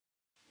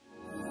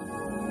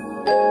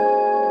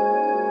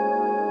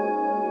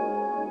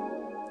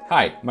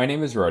Hi, my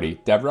name is Rody,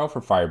 DevRel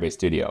for Firebase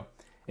Studio,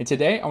 and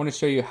today I want to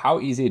show you how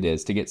easy it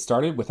is to get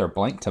started with our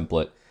blank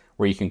template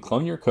where you can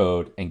clone your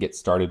code and get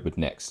started with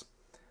Nix.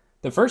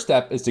 The first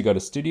step is to go to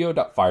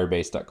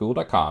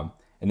studio.firebase.google.com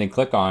and then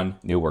click on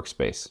New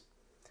Workspace.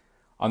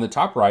 On the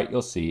top right,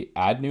 you'll see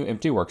Add New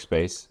Empty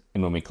Workspace,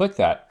 and when we click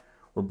that,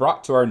 we're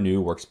brought to our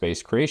new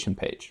workspace creation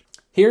page.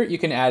 Here you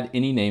can add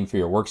any name for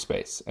your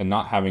workspace and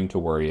not having to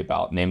worry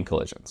about name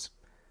collisions.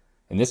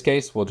 In this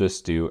case, we'll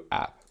just do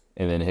App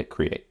and then hit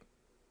Create.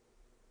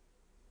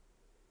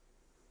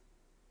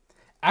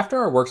 After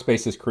our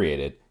workspace is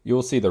created, you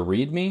will see the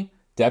README,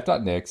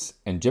 dev.nix,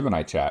 and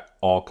Gemini chat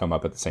all come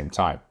up at the same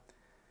time.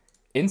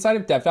 Inside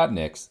of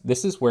dev.nix,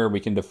 this is where we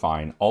can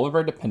define all of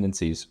our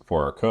dependencies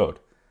for our code.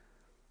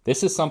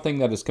 This is something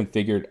that is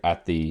configured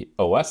at the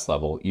OS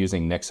level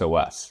using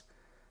NixOS.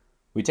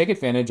 We take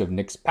advantage of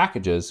Nix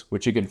packages,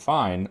 which you can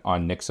find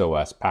on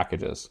NixOS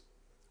packages.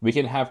 We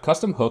can have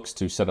custom hooks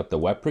to set up the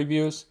web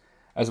previews,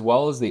 as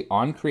well as the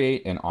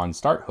onCreate and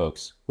onStart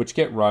hooks, which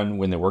get run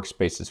when the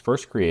workspace is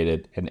first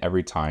created and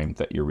every time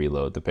that you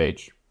reload the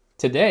page.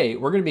 Today,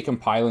 we're going to be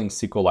compiling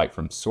SQLite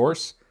from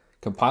source,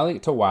 compiling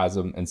it to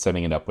WASM, and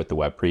setting it up with the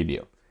web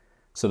preview.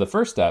 So the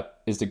first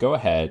step is to go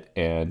ahead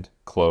and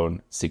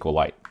clone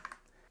SQLite.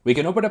 We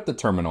can open up the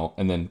terminal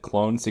and then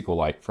clone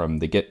SQLite from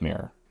the Git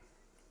mirror.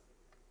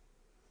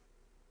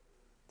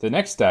 The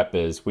next step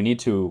is we need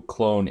to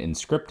clone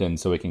Emscripten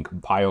so we can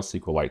compile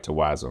SQLite to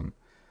WASM.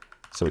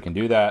 So we can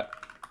do that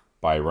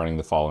by running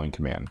the following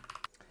command.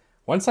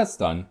 Once that's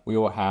done, we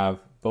will have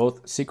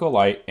both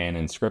SQLite and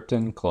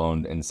Emscripten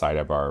cloned inside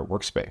of our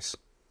workspace.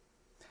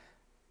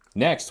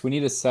 Next, we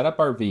need to set up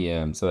our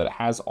VM so that it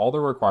has all the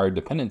required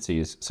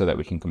dependencies so that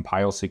we can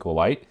compile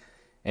SQLite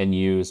and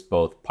use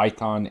both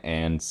Python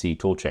and C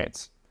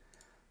toolchains.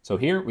 So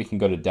here we can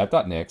go to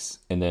dev.nix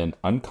and then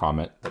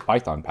uncomment the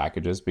Python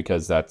packages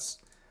because that's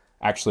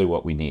actually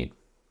what we need.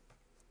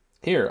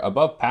 Here,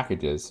 above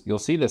packages, you'll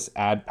see this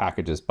Add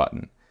Packages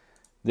button.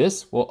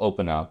 This will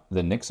open up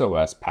the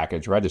NixOS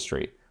package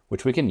registry,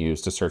 which we can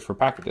use to search for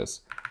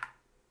packages.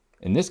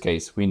 In this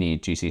case, we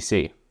need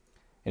GCC.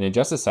 And in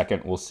just a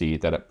second, we'll see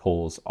that it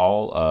pulls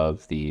all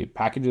of the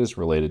packages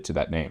related to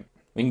that name.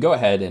 We can go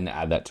ahead and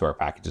add that to our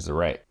packages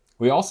array.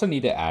 We also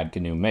need to add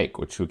GNU Make,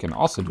 which we can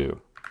also do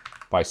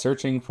by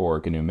searching for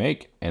GNU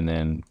Make and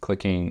then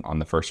clicking on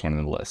the first one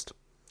in the list.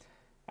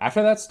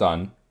 After that's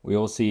done, we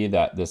will see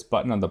that this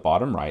button on the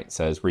bottom right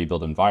says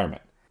Rebuild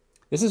Environment.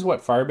 This is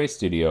what Firebase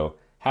Studio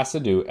has to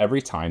do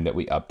every time that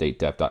we update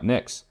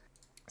dev.nix.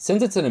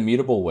 Since it's an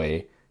immutable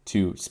way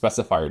to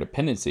specify our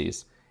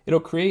dependencies, it'll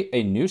create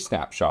a new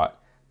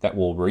snapshot that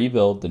will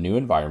rebuild the new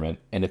environment,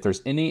 and if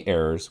there's any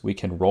errors, we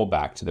can roll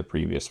back to the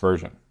previous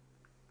version.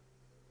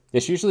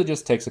 This usually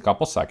just takes a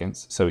couple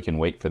seconds, so we can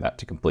wait for that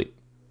to complete.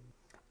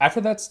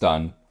 After that's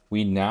done,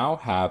 we now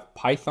have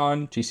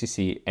Python,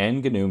 GCC,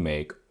 and GNU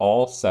Make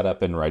all set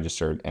up and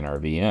registered in our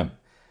VM.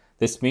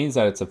 This means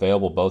that it's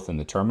available both in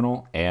the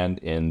terminal and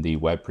in the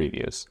web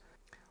previews.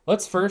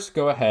 Let's first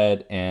go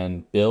ahead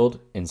and build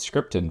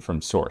Emscripten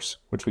from source,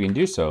 which we can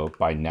do so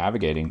by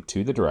navigating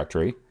to the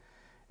directory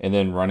and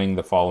then running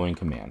the following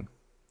command.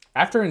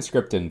 After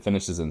Emscripten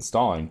finishes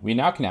installing, we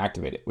now can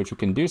activate it, which we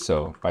can do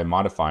so by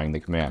modifying the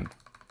command.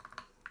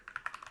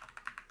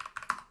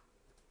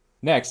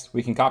 Next,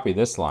 we can copy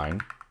this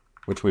line,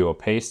 which we will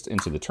paste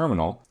into the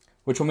terminal,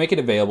 which will make it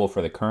available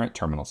for the current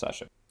terminal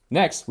session.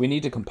 Next, we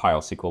need to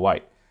compile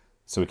SQLite.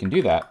 So we can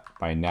do that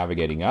by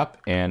navigating up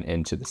and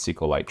into the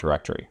SQLite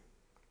directory.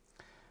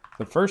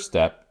 The first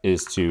step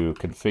is to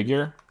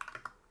configure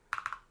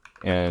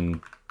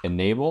and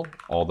enable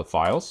all the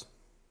files.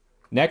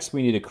 Next,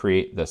 we need to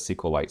create the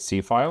SQLite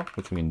C file,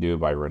 which we can do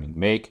by running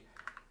make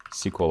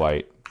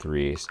SQLite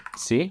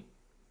 3C.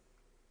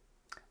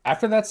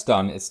 After that's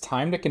done, it's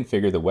time to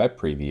configure the web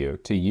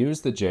preview to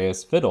use the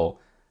JS fiddle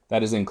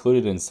that is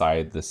included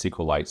inside the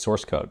SQLite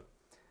source code.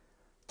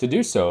 To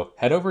do so,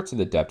 head over to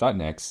the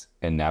dev.nix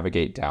and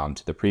navigate down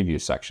to the preview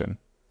section.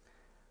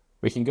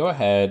 We can go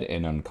ahead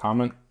and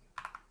uncomment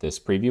this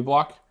preview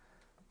block,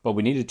 but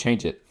we need to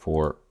change it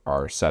for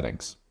our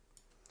settings.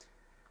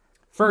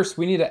 First,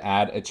 we need to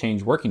add a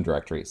change working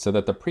directory so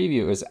that the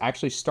preview is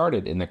actually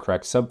started in the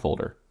correct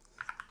subfolder.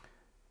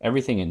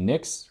 Everything in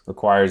Nix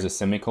requires a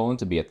semicolon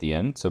to be at the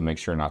end, so make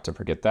sure not to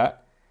forget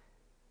that.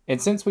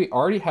 And since we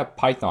already have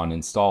Python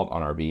installed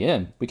on our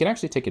VM, we can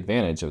actually take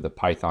advantage of the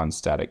Python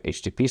static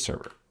HTTP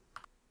server.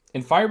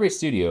 In Firebase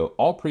Studio,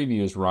 all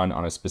previews run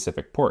on a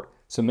specific port,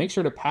 so make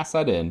sure to pass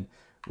that in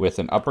with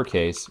an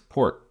uppercase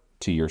port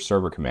to your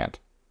server command.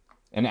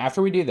 And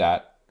after we do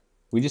that,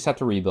 we just have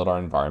to rebuild our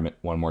environment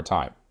one more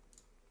time.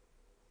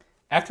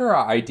 After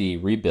our ID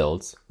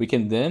rebuilds, we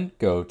can then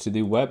go to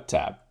the Web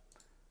tab,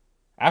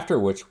 after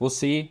which we'll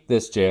see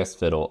this JS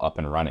fiddle up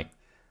and running.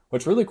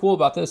 What's really cool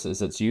about this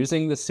is it's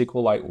using the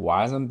SQLite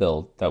WASM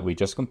build that we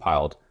just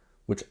compiled,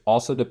 which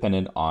also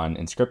depended on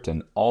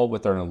Emscripten, all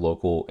within a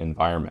local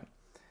environment.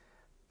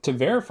 To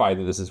verify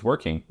that this is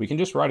working, we can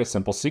just write a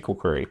simple SQL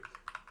query.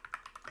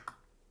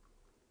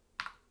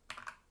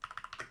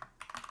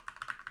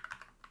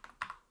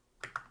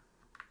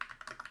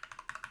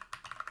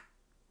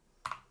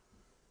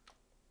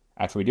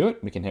 After we do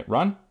it, we can hit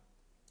run.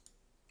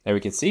 There we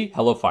can see,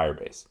 hello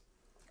Firebase.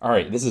 All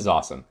right, this is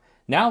awesome.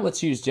 Now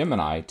let's use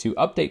Gemini to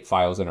update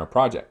files in our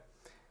project.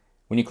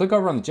 When you click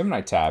over on the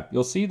Gemini tab,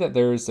 you'll see that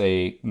there's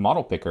a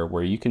model picker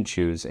where you can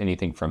choose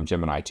anything from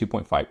Gemini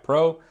 2.5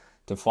 Pro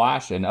to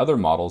Flash and other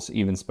models,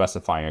 even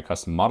specifying a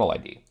custom model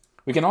ID.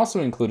 We can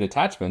also include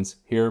attachments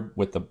here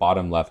with the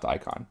bottom left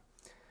icon.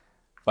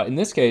 But in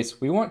this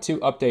case, we want to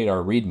update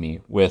our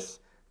README with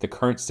the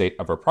current state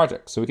of our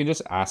project. So we can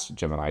just ask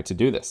Gemini to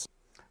do this.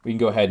 We can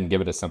go ahead and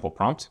give it a simple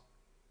prompt.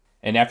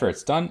 And after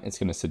it's done, it's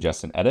going to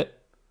suggest an edit,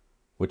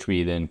 which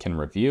we then can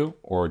review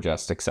or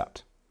just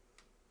accept.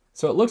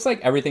 So it looks like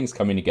everything's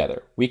coming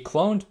together. We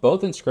cloned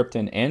both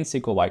Emscripten and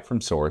SQLite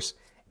from source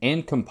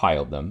and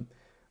compiled them.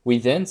 We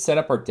then set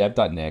up our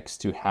dev.nix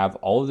to have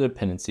all of the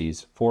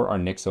dependencies for our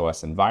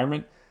NixOS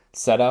environment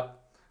set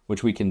up,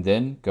 which we can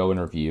then go and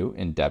review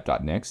in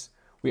dev.nix.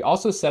 We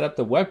also set up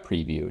the web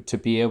preview to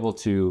be able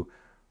to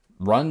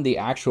run the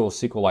actual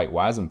SQLite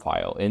WASM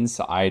file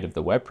inside of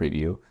the web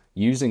preview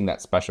using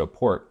that special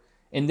port.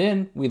 And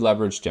then we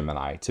leverage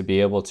Gemini to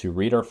be able to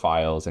read our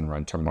files and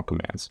run terminal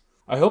commands.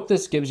 I hope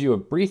this gives you a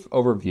brief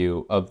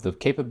overview of the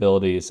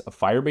capabilities of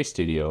Firebase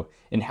Studio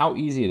and how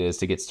easy it is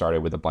to get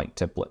started with a blank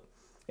template.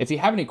 If you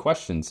have any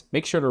questions,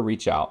 make sure to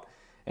reach out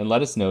and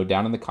let us know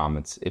down in the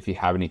comments if you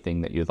have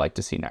anything that you'd like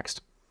to see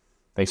next.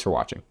 Thanks for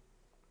watching.